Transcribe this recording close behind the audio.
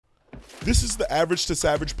This is the Average to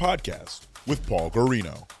Savage podcast with Paul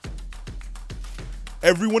Garino.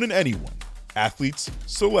 Everyone and anyone, athletes,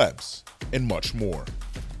 celebs, and much more.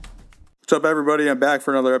 What's up, everybody? I'm back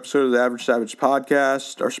for another episode of the Average Savage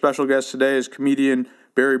podcast. Our special guest today is comedian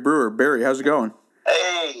Brewer. Barry, how's it going?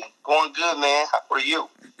 Hey, going good, man. How are you?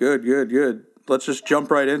 Good. Let's just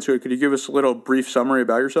jump right into it. Could you give us a little brief summary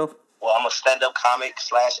about yourself? Well, I'm a stand-up comic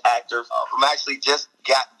 / actor. I'm actually just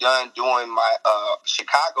got done doing my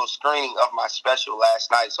Chicago screening of my special last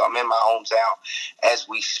night, so I'm in my hometown as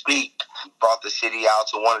we speak. Brought the city out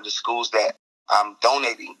to one of the schools that I'm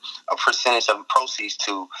donating a percentage of the proceeds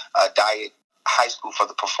to Diet High School for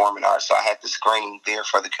the Performing Arts. So I had the screening there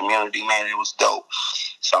for the community, man. It was dope.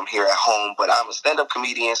 So I'm here at home, but I'm a stand-up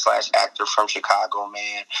comedian / actor from Chicago,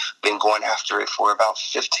 man. Been going after it for about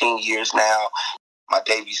 15 years now. My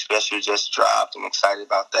debut special just dropped. I'm excited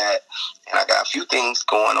about that. And I got a few things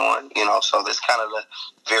going on, so that's kind of the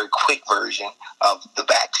very quick version of the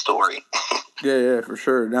backstory. Yeah, for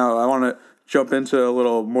sure. Now, I want to jump into a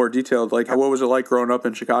little more detailed. Like, what was it like growing up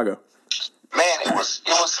in Chicago? Man, it was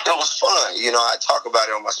fun. I talk about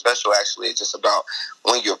it on my special, actually. It's just about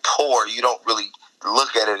when you're poor, you don't really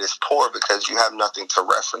look at it as poor because you have nothing to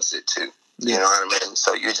reference it to. You know what I mean?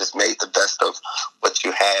 So you just made the best of what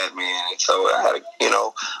you had, man. And so I had,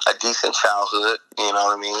 a decent childhood. You know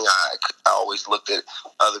what I mean? I always looked at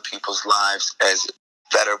other people's lives as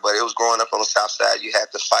better, but it was growing up on the South Side. You had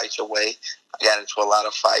to fight your way. I got into a lot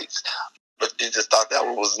of fights, but you just thought that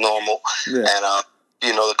was normal. Yeah. And,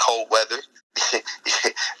 the cold weather.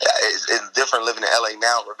 It's different living in LA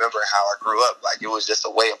now. Remember how I grew up. Like, it was just a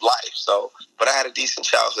way of life. So, but I had a decent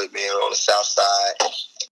childhood, man, on the South Side.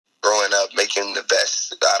 Growing up, making the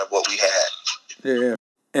best out of what we had. Yeah.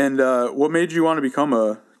 And what made you want to become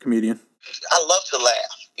a comedian? I love to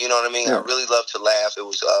laugh. You know what I mean? Yeah. I really love to laugh. It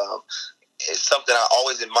was it's something I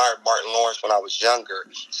always admired Martin Lawrence when I was younger.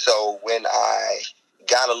 So when I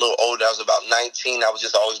got a little older, I was about 19, I would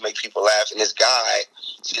just always make people laugh. And this guy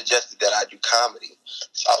suggested that I do comedy.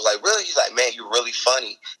 So I was like, really? He's like, man, you're really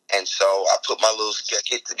funny. And so I put my little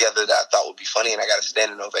skit together that I thought would be funny, and I got a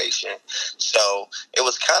standing ovation. So it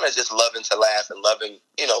was kind of just loving to laugh and loving,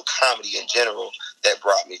 comedy in general that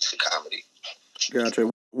brought me to comedy. Gotcha.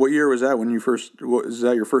 What year was that when you is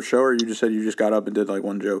that your first show, or you just said you just got up and did like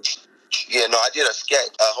one joke? Yeah, no, I did a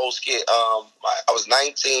whole skit. I was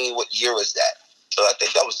 19. What year was that? So I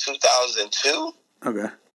think that was 2002.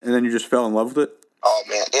 Okay. And then you just fell in love with it? Oh,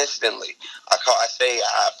 man, instantly. I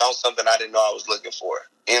found something I didn't know I was looking for.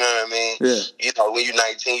 You know what I mean? Yeah. When you're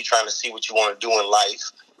 19, you're trying to see what you want to do in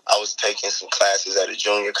life. I was taking some classes at a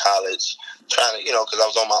junior college, trying to, because I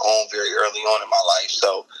was on my own very early on in my life.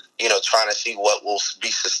 So, trying to see what will be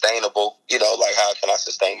sustainable, like how can I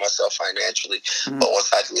sustain myself financially. Mm-hmm. But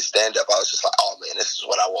once I did stand-up, I was just like, oh, man, this is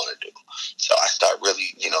what I want to do. So I started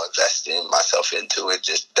really, investing myself into it,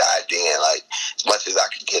 just dived in. Like, as much as I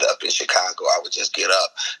could get up in Chicago, I would just get up.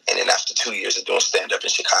 And then after 2 years of doing stand-up in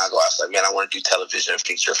Chicago, I was like, man, I want to do television and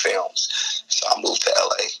feature films. So I moved to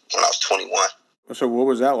L.A. when I was 21. So what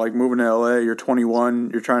was that like, moving to L.A.? You're 21,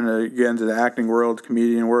 you're trying to get into the acting world,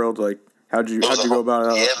 comedian world. Like, how'd you go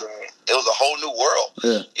about it? Yeah, man. It was a whole new world.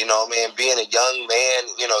 Yeah. Being a young man,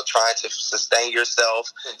 trying to sustain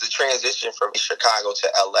yourself. The transition from Chicago to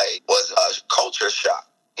L.A. was a culture shock,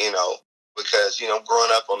 because,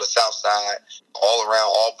 growing up on the South Side, all around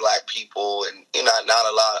all black people and, not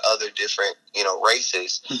a lot of other different,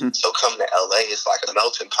 races. Mm-hmm. So coming to L.A., it's like a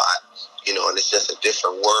melting pot, and it's just a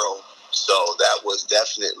different world. So that was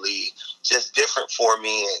definitely just different for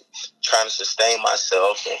me, and trying to sustain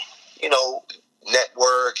myself and,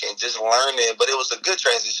 network and just learning. But it was a good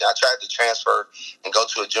transition. I tried to transfer and go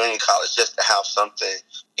to a junior college just to have something,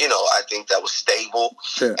 I think that was stable.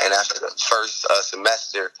 Yeah. And after the first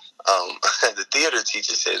semester, the theater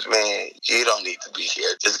teacher says, man, you don't need to be here.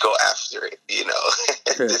 Just go after it, Yeah.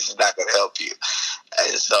 This is not going to help you.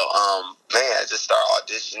 And so, I just started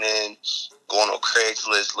auditioning, going on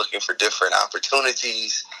Craigslist, looking for different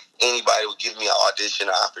opportunities. Anybody would give me an audition,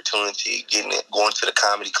 an opportunity, going to the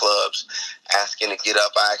comedy clubs, asking to get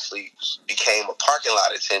up. I actually became a parking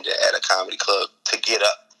lot attendant at a comedy club to get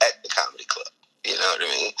up at the comedy club. You know what I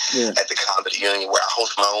mean? Yeah. At the Comedy Union, where I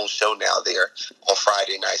host my own show now there on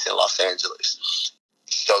Friday nights in Los Angeles.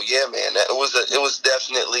 So yeah, man, it was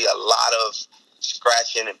definitely a lot of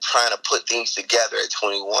scratching and trying to put things together at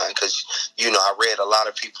 21, because I read a lot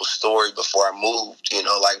of people's story before I moved,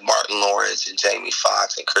 like Martin Lawrence and Jamie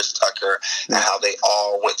Foxx and Chris Tucker, and how they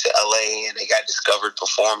all went to LA and they got discovered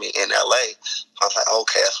performing in LA. I was like,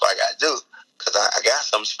 okay, that's what I got to do, because I got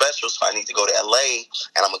something special, so I need to go to LA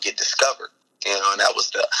and I'm gonna get discovered. And that was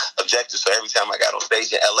the objective. So every time I got on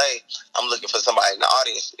stage in LA, I'm looking for somebody in the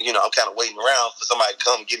audience. I'm kind of waiting around for somebody to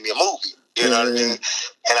come give me a movie. You know what I mean?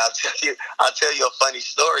 And I'll tell you a funny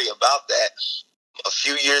story about that. A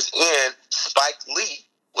few years in, Spike Lee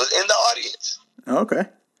was in the audience. Okay.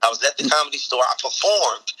 I was at the Comedy Store. I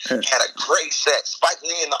performed, had a great set. Spike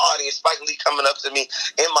Lee in the audience, Spike Lee coming up to me.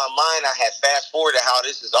 In my mind, I had fast forwarded how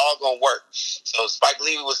this is all going to work. So Spike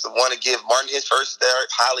Lee was the one to give Martin his first start,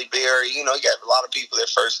 Halle Berry. He got a lot of people that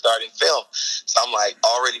first start in film. So I'm like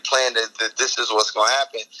already planning that this is what's going to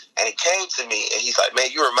happen. And he came to me and he's like, man,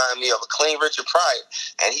 you remind me of a clean Richard Pryor.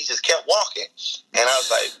 And he just kept walking. And I was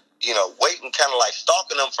like, waiting, kind of like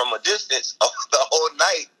stalking him from a distance the whole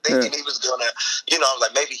night, thinking he was going to, I was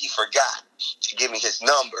like, maybe he forgot to give me his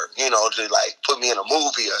number, to like put me in a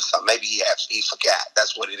movie or something. Maybe he forgot.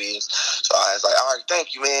 That's what it is. So I was like, all right,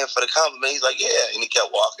 thank you, man, for the compliment. He's like, yeah. And he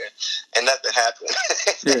kept walking and nothing happened.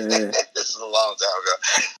 This is a long time ago.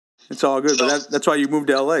 It's all good, but that's why you moved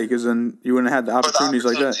to LA, because then you wouldn't have had the opportunities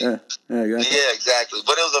like that. Yeah, exactly. Yeah, exactly.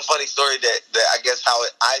 But it was a funny story that I guess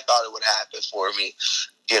I thought it would happen for me.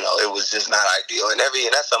 It was just not ideal. And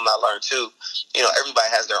that's something I learned too. Everybody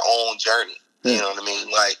has their own journey. You know what I mean?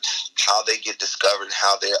 Like how they get discovered,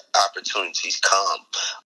 how their opportunities come.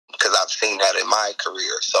 Because I've seen that in my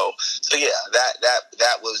career. So yeah,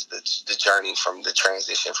 that was the journey from the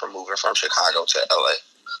transition from moving from Chicago to LA.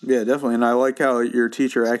 Yeah, definitely. And I like how your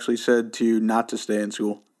teacher actually said to you not to stay in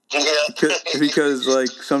school. Yeah. Because like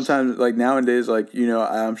sometimes, like nowadays, like,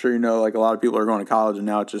 I'm sure like a lot of people are going to college, and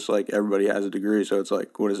now it's just like everybody has a degree. So it's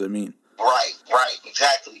like, what does it mean? Right.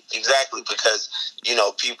 Exactly. Because,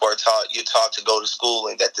 you're taught to go to school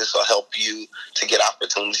and that this will help you to get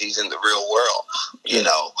opportunities in the real world,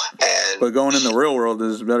 But going in the real world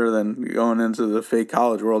is better than going into the fake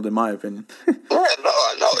college world, in my opinion. Yeah, no.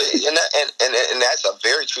 And that's a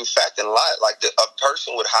very true fact in life. Like an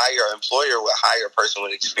employer would hire a person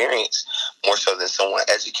with experience more so than someone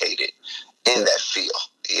educated in that field.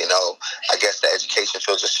 I guess the education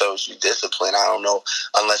field just shows you discipline. I don't know,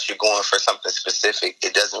 unless you're going for something specific,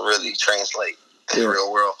 it doesn't really translate in the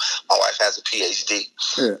real world. My wife has a PhD,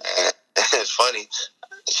 and it's funny.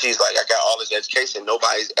 She's like, I got all this education.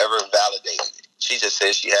 Nobody's ever validated it. She just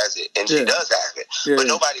says she has it, and she does have it. But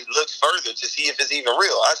nobody looks further to see if it's even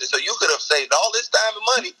real. I said, so you could have saved all this time and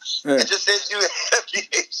money and just said you had a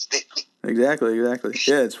PhD. Exactly.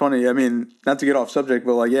 Yeah, it's funny. I mean, not to get off subject,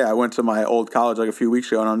 but like, I went to my old college like a few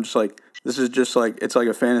weeks ago, and I'm just like, this is just like, it's like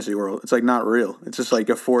a fantasy world. It's like not real. It's just like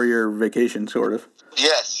a 4-year vacation, sort of.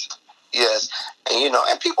 Yes. And,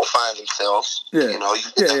 and people find themselves, and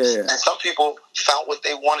some people found what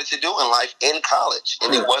they wanted to do in life in college,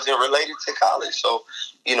 and it wasn't related to college. So,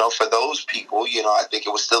 for those people, I think it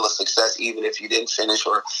was still a success, even if you didn't finish,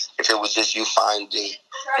 or if it was just you finding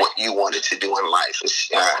what you wanted to do in life.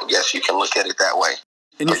 I guess you can look at it that way.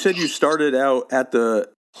 And you said you started out at the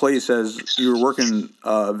place as you were working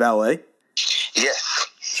valet? Yes.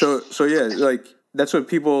 So yeah, like, that's what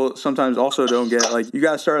people sometimes also don't get. Like, you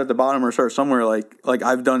got to start at the bottom or start somewhere. Like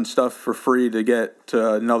I've done stuff for free to get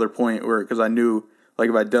to another point because I knew, like,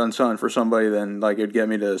 if I'd done something for somebody, then, like, it'd get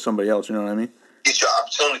me to somebody else. You know what I mean? Get your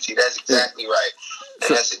opportunity. That's exactly right.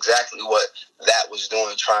 And that's exactly what that was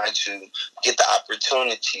doing, trying to get the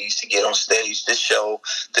opportunities to get on stage. This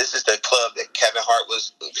is the club that Kevin Hart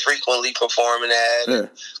was frequently performing at. Yeah.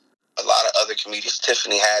 A lot of other comedians,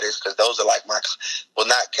 Tiffany Haddish, because those are like not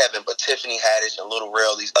Kevin, but Tiffany Haddish and Little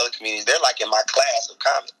Rel, these other comedians, they're like in my class of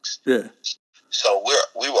comics. Yeah. So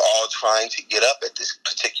we were all trying to get up at this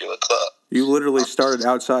particular club. You literally started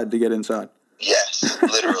outside to get inside. Yes,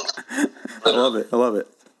 literally. I love it.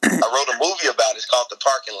 I wrote a movie about it. It's called The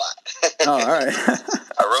Parking Lot. Oh, all right.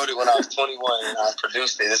 I wrote it when I was 21, and I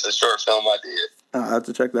produced it. It's a short film I did. I have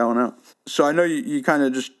to check that one out. So I know you kind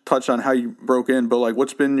of just touched on how you broke in, but like,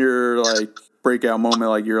 what's been your like breakout moment?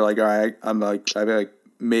 Like, you're like, all right, I've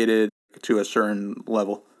made it to a certain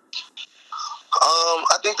level.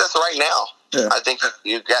 I think that's right now. Yeah. I think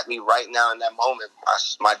you got me right now in that moment.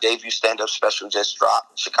 My debut stand-up special just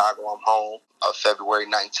dropped. Chicago, I'm Home, February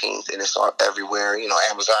 19th, and it's on everywhere.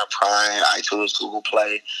 Amazon Prime, iTunes, Google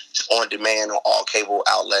Play. It's on demand on all cable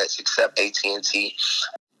outlets except AT&T.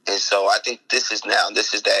 And so I think this is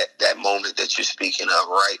that moment that you're speaking of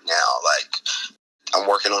right now. Like, I'm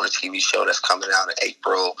working on a TV show that's coming out in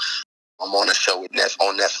April. I'm on a show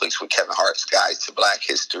on Netflix with Kevin Hart's Guide to Black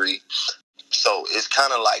History. So it's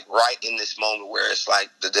kind of like right in this moment where it's like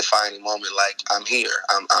the defining moment, like I'm here.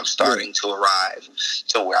 I'm starting to arrive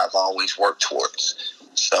to where I've always worked towards.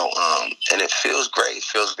 So, and it feels great. It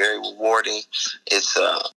feels very rewarding. It's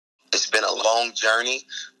been a long journey,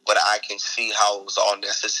 but I can see how it was all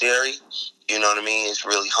necessary, You know what I mean? It's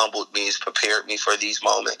really humbled me. It's prepared me for these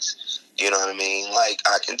moments. You know what I mean? Like,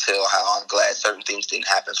 I can tell how I'm glad certain things didn't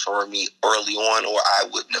happen for me early on, or I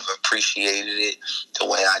wouldn't have appreciated it the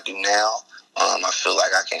way I do now. I feel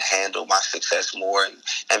like I can handle my success more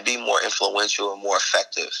and be more influential and more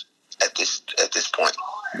effective at this point.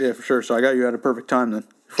 Yeah, for sure. So I got you at a perfect time then.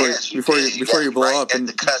 Before you blow right up. at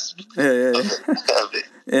the cusp Of it.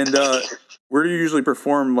 And where do you usually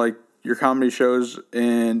perform, like, your comedy shows,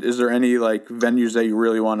 and is there any, like, venues that you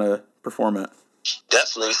really want to perform at?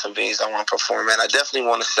 Definitely some venues I want to perform at. I definitely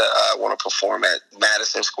want to perform at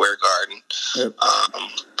Madison Square Garden. Yep.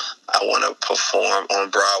 I want to perform on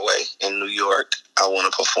Broadway in New York. I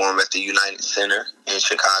want to perform at the United Center in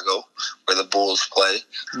Chicago, where the Bulls play.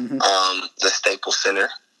 Mm-hmm. The Staples Center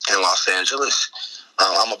in Los Angeles.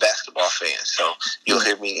 I'm a basketball fan, so you'll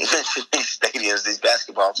hear me mention these stadiums, these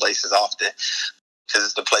basketball places often, because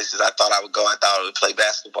it's the places I thought I would go. I thought I would play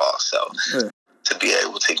basketball. So to be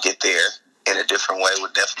able to get there in a different way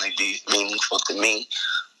would definitely be meaningful to me.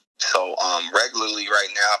 So regularly right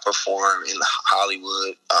now I perform in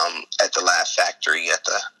Hollywood, at the Laugh Factory, at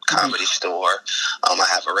the Comedy Store. I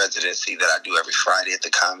have a residency that I do every Friday at the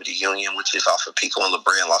Comedy Union, which is off of Pico and La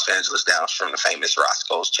Brea in Los Angeles, down from the famous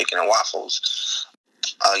Roscoe's Chicken and Waffles.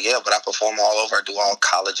 But I perform all over. I do all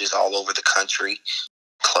colleges all over the country,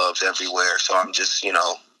 clubs everywhere. So I'm just,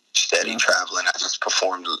 steady traveling. I just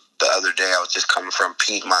performed the other day. I was just coming from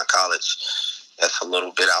Piedmont College. That's a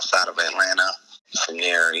little bit outside of Atlanta. From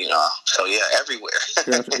there, so everywhere.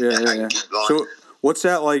 Yeah. So what's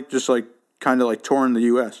that like, just like kind of like touring the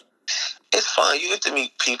U.S.? It's fun. You get to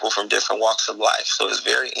meet people from different walks of life, so it's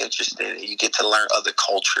very interesting. You get to learn other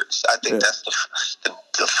cultures. I think that's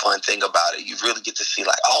the fun thing about it. You really get to see,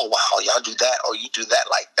 like, oh, wow, y'all do that, or you do that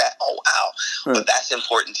like that. Oh, wow. But that's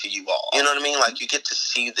important to you all. You know what I mean? Like, you get to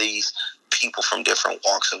see these people from different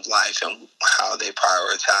walks of life and how they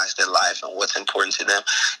prioritize their life and what's important to them.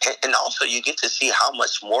 And also you get to see how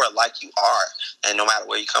much more alike you are. And no matter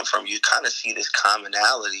where you come from, you kind of see this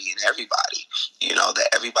commonality in everybody, that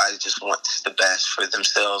everybody just wants the best for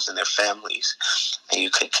themselves and their families. And you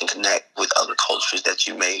can connect with other cultures that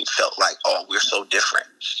you may felt like, oh, we're so different.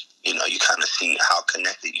 You kind of see how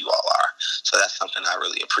connected you all are. So that's something I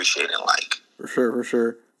really appreciate and like. For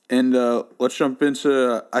sure. And let's jump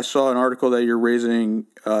into, I saw an article that you're raising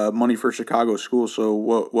money for Chicago schools. So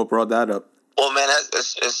what brought that up? Well, man,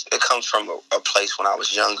 it comes from a place when I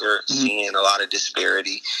was younger, seeing a lot of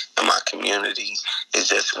disparity in my community. Is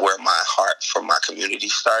just where my heart for my community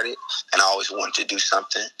started, and I always wanted to do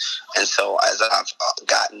something. And so as I've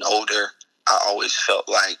gotten older, I always felt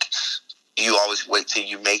like you always wait till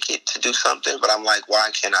you make it to do something, but I'm like, why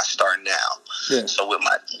can't I start now? Yeah. So with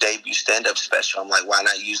my debut stand-up special, I'm like, why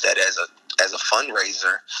not use that as a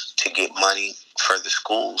fundraiser to get money for the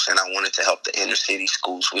schools? And I wanted to help the inner city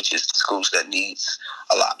schools, which is the schools that needs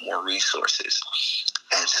a lot more resources.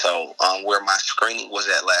 And so where my screening was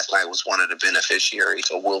at last night was one of the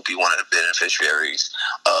beneficiaries, or will be one of the beneficiaries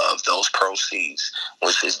of those proceeds,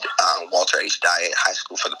 which is Walter H. Dyett High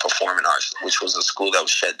School for the Performing Arts, which was a school that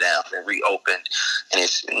was shut down and reopened. And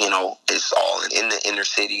it's, it's all in the inner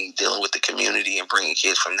city, dealing with the community and bringing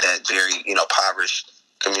kids from that very, impoverished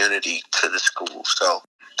community to the school. So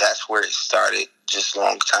that's where it started just a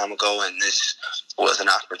long time ago. And this was an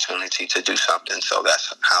opportunity to do something. So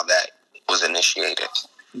that's how that was initiated.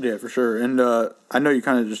 Yeah, for sure. And I know you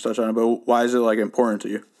kind of just touched on it, but why is it like important to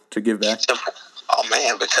you to give back? Oh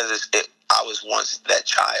man, because I was once that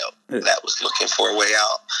child that was looking for a way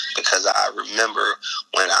out, because I remember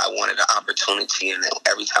when I wanted an opportunity, and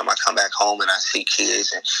every time I come back home and I see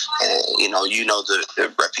kids and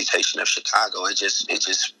the reputation of Chicago, it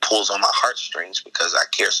just pulls on my heartstrings, because I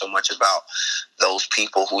care so much about those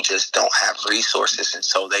people who just don't have resources, and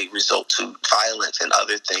so they resort to violence and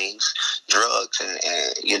other things, drugs,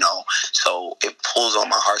 and so it pulls on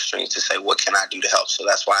my heartstrings to say, what can I do to help? So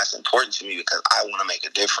that's why it's important to me, because I want to make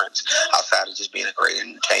a difference outside of just being a great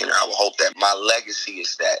entertainer. I will hope that my legacy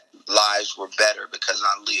is that lives were better because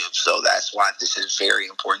I lived. So that's why this is very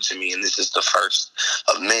important to me, and this is the first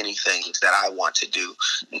of many things that I want to do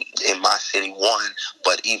in my city,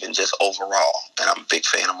 but even just overall. And I'm a big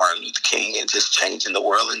fan of Martin Luther King and just changing the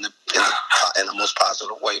world in the most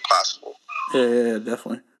positive way possible. Yeah,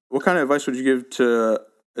 definitely. What kind of advice would you give to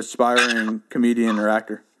aspiring comedian or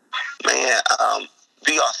actor? Man,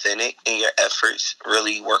 be authentic in your efforts.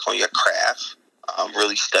 Really work on your craft.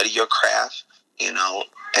 Really study your craft, and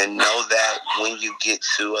know that when you get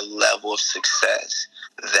to a level of success,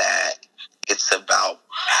 that it's about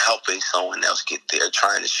helping someone else get there,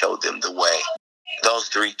 trying to show them the way. Those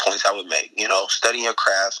 3 points I would make. Studying your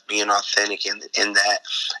craft, being authentic in that,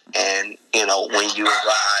 and when you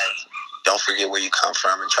arrive, don't forget where you come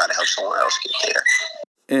from and try to help someone else get there.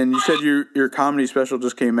 And you said your comedy special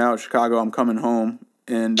just came out, Chicago, I'm Coming Home.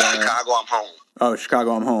 And Chicago, I'm home. Oh,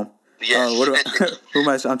 Chicago, I'm home. Yes. Who am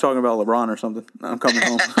I? I'm talking about LeBron or something. I'm coming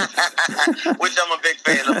home. Which I'm a big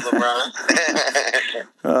fan of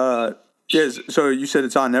LeBron. Yes. So you said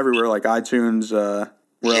it's on everywhere, like iTunes.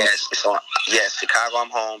 Yes, it's on. Yes, Chicago, I'm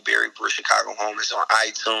home. Brewer, Chicago, I'm home. It's on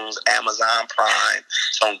iTunes, Amazon Prime.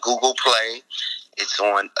 It's on Google Play. It's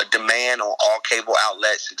on demand on all cable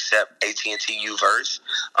outlets except AT&T Uverse.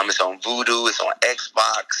 It's on Vudu. It's on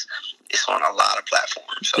Xbox. It's on a lot of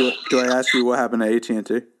platforms. So, do I ask you what happened to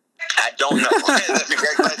AT&T? I don't know. That's a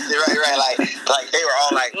great question. Right. Like they were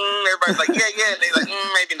all like, everybody's like, yeah. And they like,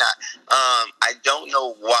 maybe not. I don't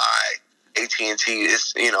know why AT&T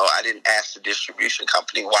is. I didn't ask the distribution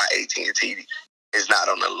company why AT&T is not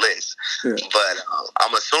on the list. Yeah. But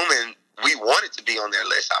I'm assuming we want it to be on their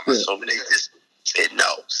list. I'm assuming they just said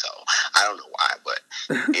no. So I don't know why, but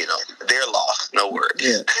they're lost. No worries.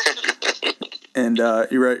 Yeah. And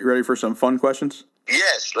you ready for some fun questions?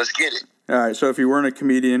 Yes, let's get it. All right. So if you weren't a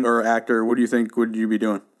comedian or actor, what do you think would you be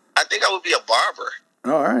doing? I think I would be a barber.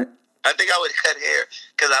 Oh, all right. I think I would cut hair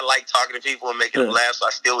because I like talking to people and making them laugh, so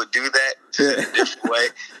I still would do that just in a different way.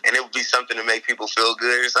 And it would be something to make people feel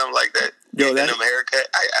good or something like that. Giving them a haircut.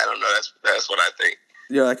 I don't know. That's what I think.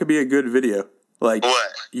 Yeah, that could be a good video. Like,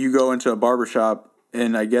 what? You go into a barbershop,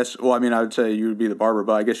 and I guess, I would say you would be the barber,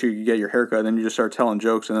 but I guess you could get your haircut, and then you just start telling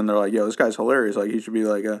jokes, and then they're like, yo, this guy's hilarious. Like, he should be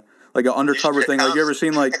like an undercover thing. Like, you ever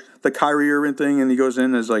seen, like, the Kyrie Irving thing, and he goes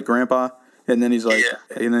in as, like, grandpa, and then he's like,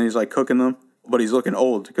 cooking them, but he's looking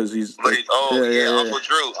old because he's. But he's old, Uncle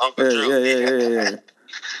Drew. Yeah.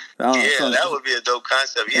 That would be a dope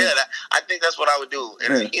concept. Yeah, I think that's what I would do.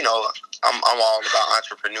 And, I'm all about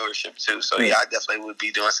entrepreneurship, too, so, I definitely would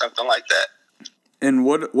be doing something like that. And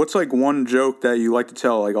what's like one joke that you like to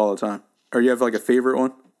tell like all the time? Or you have like a favorite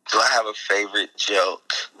one? Do I have a favorite joke?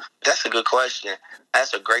 That's a good question.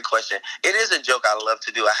 That's a great question. It is a joke I love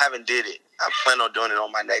to do. I haven't did it. I plan on doing it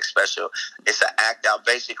on my next special. It's an act out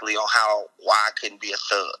basically on why I couldn't be a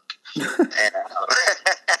thug. And,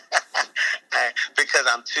 because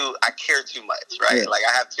I care too much, right? Yeah. Like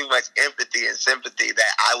I have too much empathy and sympathy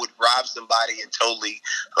that I would rob somebody and totally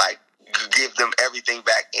like give them everything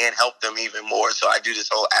back and help them even more. So I do this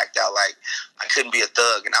whole act out like I couldn't be a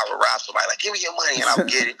thug, and I would rob somebody like, give me your money, and I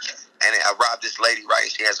would get it. And I robbed this lady, right?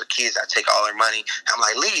 She has her kids. I take all her money. I'm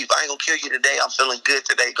like, leave. I ain't gonna kill you today. I'm feeling good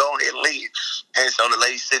today. Go ahead and leave. And so the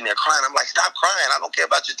lady's sitting there crying. I'm like, stop crying. I don't care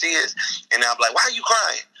about your tears. And I'm like, why are you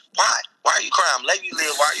crying? Why are you crying? I'm letting you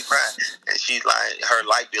live. Why are you crying? And she's like, her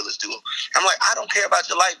light bill is due. I'm like, I don't care about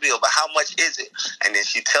your light bill, but how much is it? And then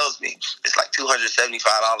she tells me it's like $275.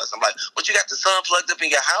 I'm like, what, you got the sun plugged up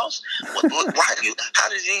in your house?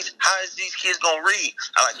 How is these kids gonna read?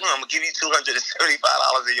 I'm like, I'm gonna give you $275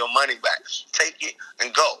 of your money back. Take it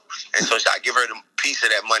and go. And so I give her the piece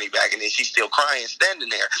of that money back, and then she's still crying, standing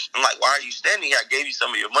there. I'm like, why are you standing here? I gave you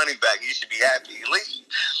some of your money back. You should be happy. Leave.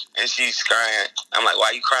 And she's crying. I'm like,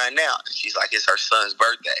 why are you crying now? And she's like, it's her son's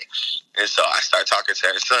birthday. And so I start talking to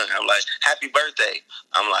her son. I'm like, happy birthday.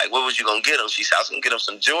 I'm like, what was you going to get him? She said, I was going to get him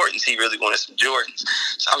some Jordans. He really wanted some Jordans.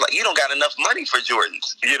 So I'm like, you don't got enough money for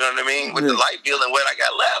Jordans. You know what I mean? With the light bill and what I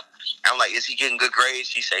got left. I'm like, is he getting good grades?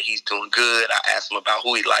 She said he's doing good. I asked him about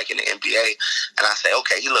who he like in the NBA. And I say,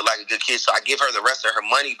 okay, he looked like a good kid. So I give her the rest of her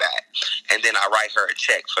money back. And then I write her a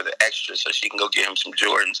check for the extra so she can go get him some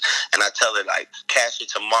Jordans. And I tell her, like, cash it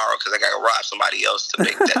tomorrow because I got to rob somebody else to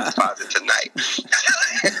make that deposit tonight.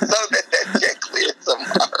 So that check clears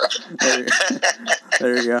tomorrow.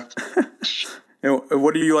 There you go. And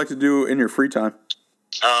what do you like to do in your free time?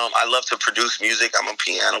 I love to produce music. I'm a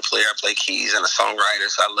piano player. I play keys and a songwriter,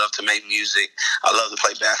 so I love to make music. I love to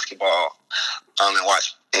play basketball and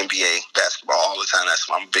watch NBA basketball all the time.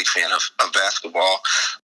 I'm a big fan of basketball.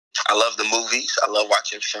 I love the movies. I love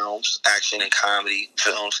watching films, action and comedy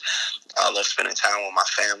films. I love spending time with my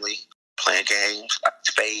family, playing games, like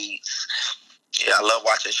spades. Yeah, I love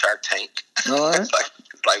watching Shark Tank. All right. It's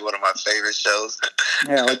like one of my favorite shows.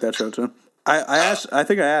 Yeah, I like that show too. I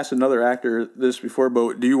think I asked another actor this before,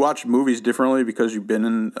 but do you watch movies differently because you've been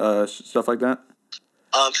in stuff like that?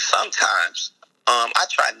 Sometimes. I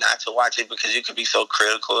try not to watch it because you can be so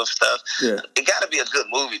critical of stuff. Yeah. It got to be a good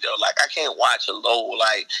movie, though. Like, I can't watch a low,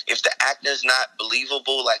 like, if the actor's not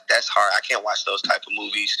believable, like, that's hard. I can't watch those type of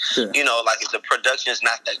movies. Yeah. You know, like, if the production's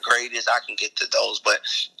not the greatest, I can get to those. But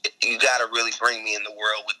you got to really bring me in the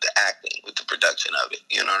world with the acting, with the production of it.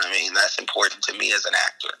 You know what I mean? That's important to me as an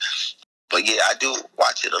actor. But yeah, I do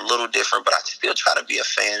watch it a little different, but I still try to be a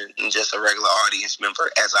fan and just a regular audience member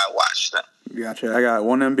as I watch them. Gotcha. I got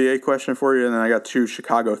one NBA question for you, and then I got 2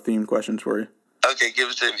 Chicago-themed questions for you. Okay, give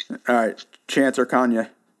it to me. All right. Chance or Kanye?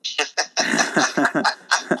 Oh,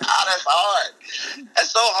 that's hard.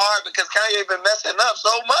 That's so hard because Kanye been messing up so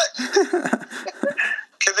much.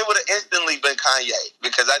 Because it would have instantly been Kanye.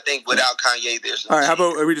 Because I think without Kanye, there's no All right, how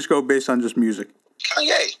chance. about we just go based on just music?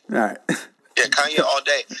 Kanye. All right. Yeah, Kanye all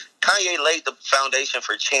day. Kanye laid the foundation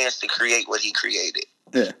for Chance to create what he created.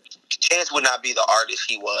 Yeah. Chance would not be the artist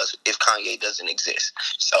he was if Kanye doesn't exist.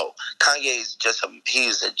 So Kanye is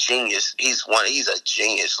he's a genius. He's a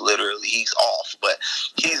genius, literally. He's off, but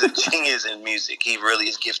he's a genius in music. He really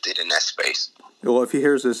is gifted in that space. Well, if he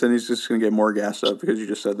hears this, then he's just going to get more gassed up because you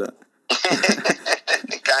just said that.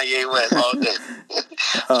 Kanye West all day.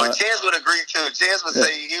 But Chance would agree too. Chance would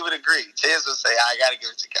say he would agree. Chance would say, I got to give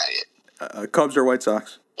it to Kanye. Cubs or White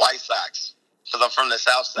Sox? White Sox. Because I'm from the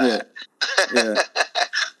South Side. Yeah.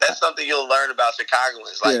 That's something you'll learn about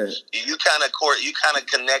Chicagoans. Like you kind of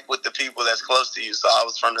connect with the people that's close to you. So I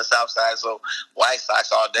was from the South Side, so White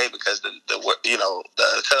Sox all day because the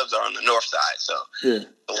Cubs are on the North Side. So the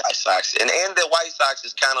White Sox and the White Sox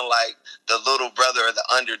is kind of like the little brother or the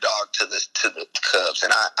underdog to the Cubs,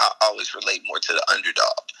 and I always relate more to the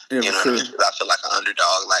underdog. Yeah, you know what I mean? I feel like an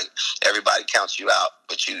underdog. Like everybody counts you out,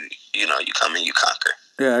 but you come and you conquer.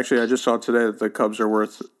 Yeah, actually, I just saw today that the Cubs are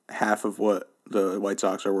worth half of what the White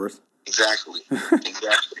Sox are worth. Exactly.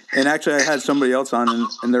 And actually, I had somebody else on,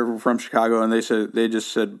 and they're from Chicago, and they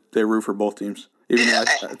just said they root for both teams. Even though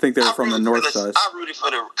I think they were from the north side. I rooted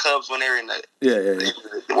for the Cubs when they're in the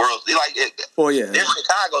the world. Like they're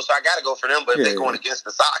Chicago, so I got to go for them. But if they're going against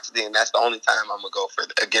the Sox, then that's the only time I'm gonna go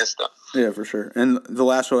against them. Yeah, for sure. And the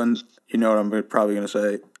last one, you know what I'm probably gonna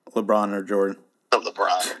say: LeBron or Jordan.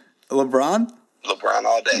 LeBron. LeBron. LeBron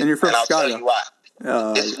all day. And you're from Chicago. I'll tell you why.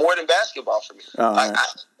 It's more than basketball for me.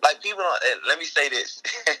 Like people don't. Let me say this: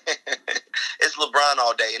 it's LeBron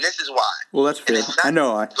all day, and this is why. Well, that's fair. I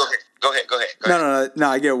know. Go ahead. No.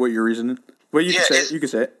 I get what you're reasoning. Well, you can say it. You can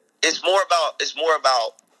say it. It's more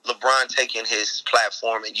about LeBron taking his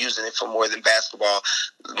platform and using it for more than basketball.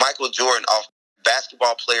 Michael Jordan, off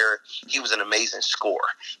basketball player, he was an amazing scorer.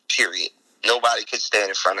 Period. Nobody could stand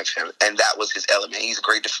in front of him, and that was his element. He's a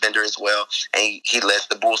great defender as well, and he led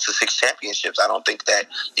the Bulls to 6 championships. I don't think that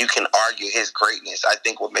you can argue his greatness. I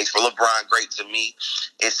think what makes LeBron great to me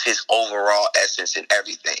is his overall essence in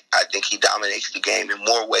everything. I think he dominates the game in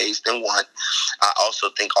more ways than one. I also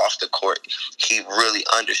think off the court, he really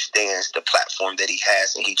understands the platform that he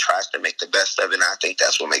has, and he tries to make the best of it, and I think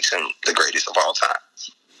that's what makes him the greatest of all time.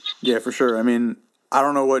 Yeah, for sure. I mean, I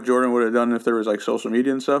don't know what Jordan would have done if there was like social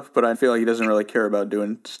media and stuff, but I feel like he doesn't really care about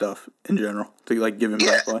doing stuff in general to like give him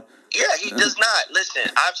back play. Yeah, he does not. Listen,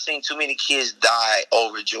 I've seen too many kids die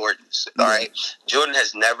over Jordans. All right, Jordan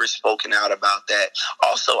has never spoken out about that.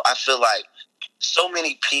 Also, I feel like so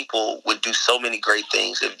many people would do so many great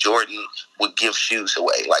things if Jordan would give shoes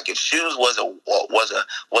away. Like if shoes was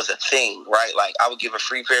a thing, right? Like I would give a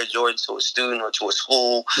free pair of Jordans to a student or to a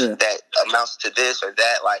school that amounts to this or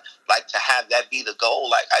that. Like to have that be the goal.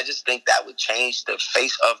 Like I just think that would change the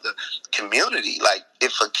face of the community. Like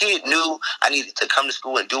if a kid knew I needed to come to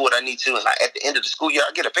school and do what I need to, and at the end of the school year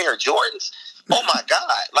I get a pair of Jordans. Oh my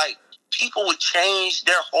God! Like. People would change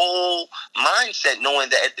their whole mindset knowing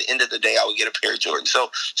that at the end of the day I would get a pair of Jordans.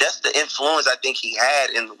 So just the influence I think he had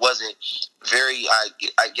and wasn't very,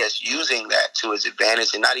 I guess, using that to his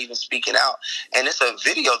advantage and not even speaking out. And it's a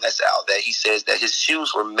video that's out that he says that his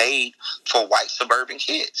shoes were made for white suburban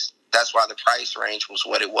kids. That's why the price range was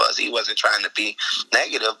what it was. He wasn't trying to be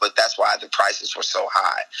negative, but that's why the prices were so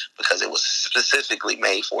high, because it was specifically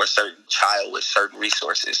made for a certain child with certain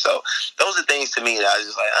resources. So those are things to me that I was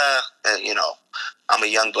just like, I'm a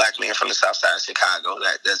young black man from the South Side of Chicago.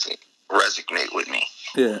 That doesn't resonate with me.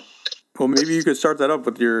 Yeah. Well, maybe you could start that up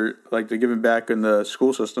with your, like, the giving back in the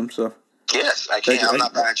school system, so. Yes, I can. I'm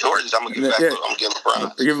not buying Jordans. I'm going to give back. I'm giving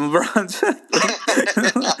LeBrons. You're giving LeBrons.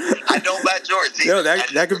 I don't buy Jordans. No,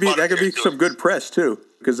 that could be some good press too,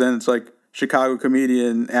 because then it's like Chicago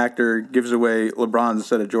comedian actor gives away LeBrons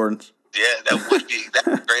instead of Jordans. Yeah, that's a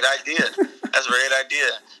great idea. That's a great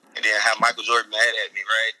idea. And then have Michael Jordan mad at me,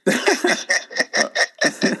 right?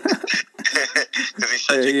 Because he's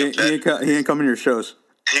such a competitor. He ain't coming to your shows.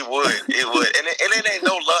 He would. And it ain't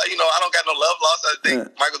no love. I don't got no love lost. I think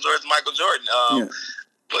Michael Jordan's Michael Jordan.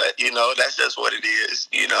 But, that's just what it is.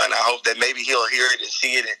 And I hope that maybe he'll hear it and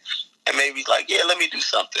see it and maybe he's like, yeah, let me do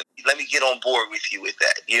something. Let me get on board with you with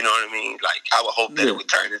that. You know what I mean? Like, I would hope that it would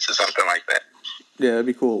turn into something like that. Yeah, that'd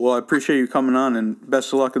be cool. Well, I appreciate you coming on, and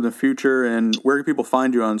best of luck in the future. And where can people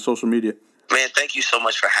find you on social media? Man, thank you so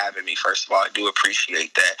much for having me. First of all, I do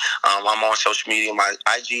appreciate that. I'm on social media. My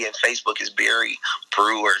IG and Facebook is Barry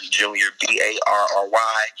Brewer Jr. Barry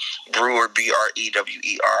Brewer Brewer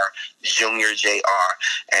Jr. Jr.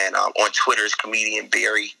 And on Twitter is comedian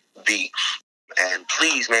Barry B. And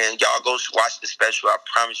please, man, y'all go watch the special. I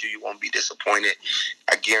promise you won't be disappointed.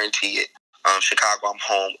 I guarantee it. Chicago, I'm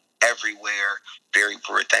home everywhere. Barry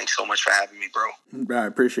Brewer, thanks so much for having me, bro. I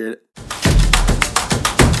appreciate it.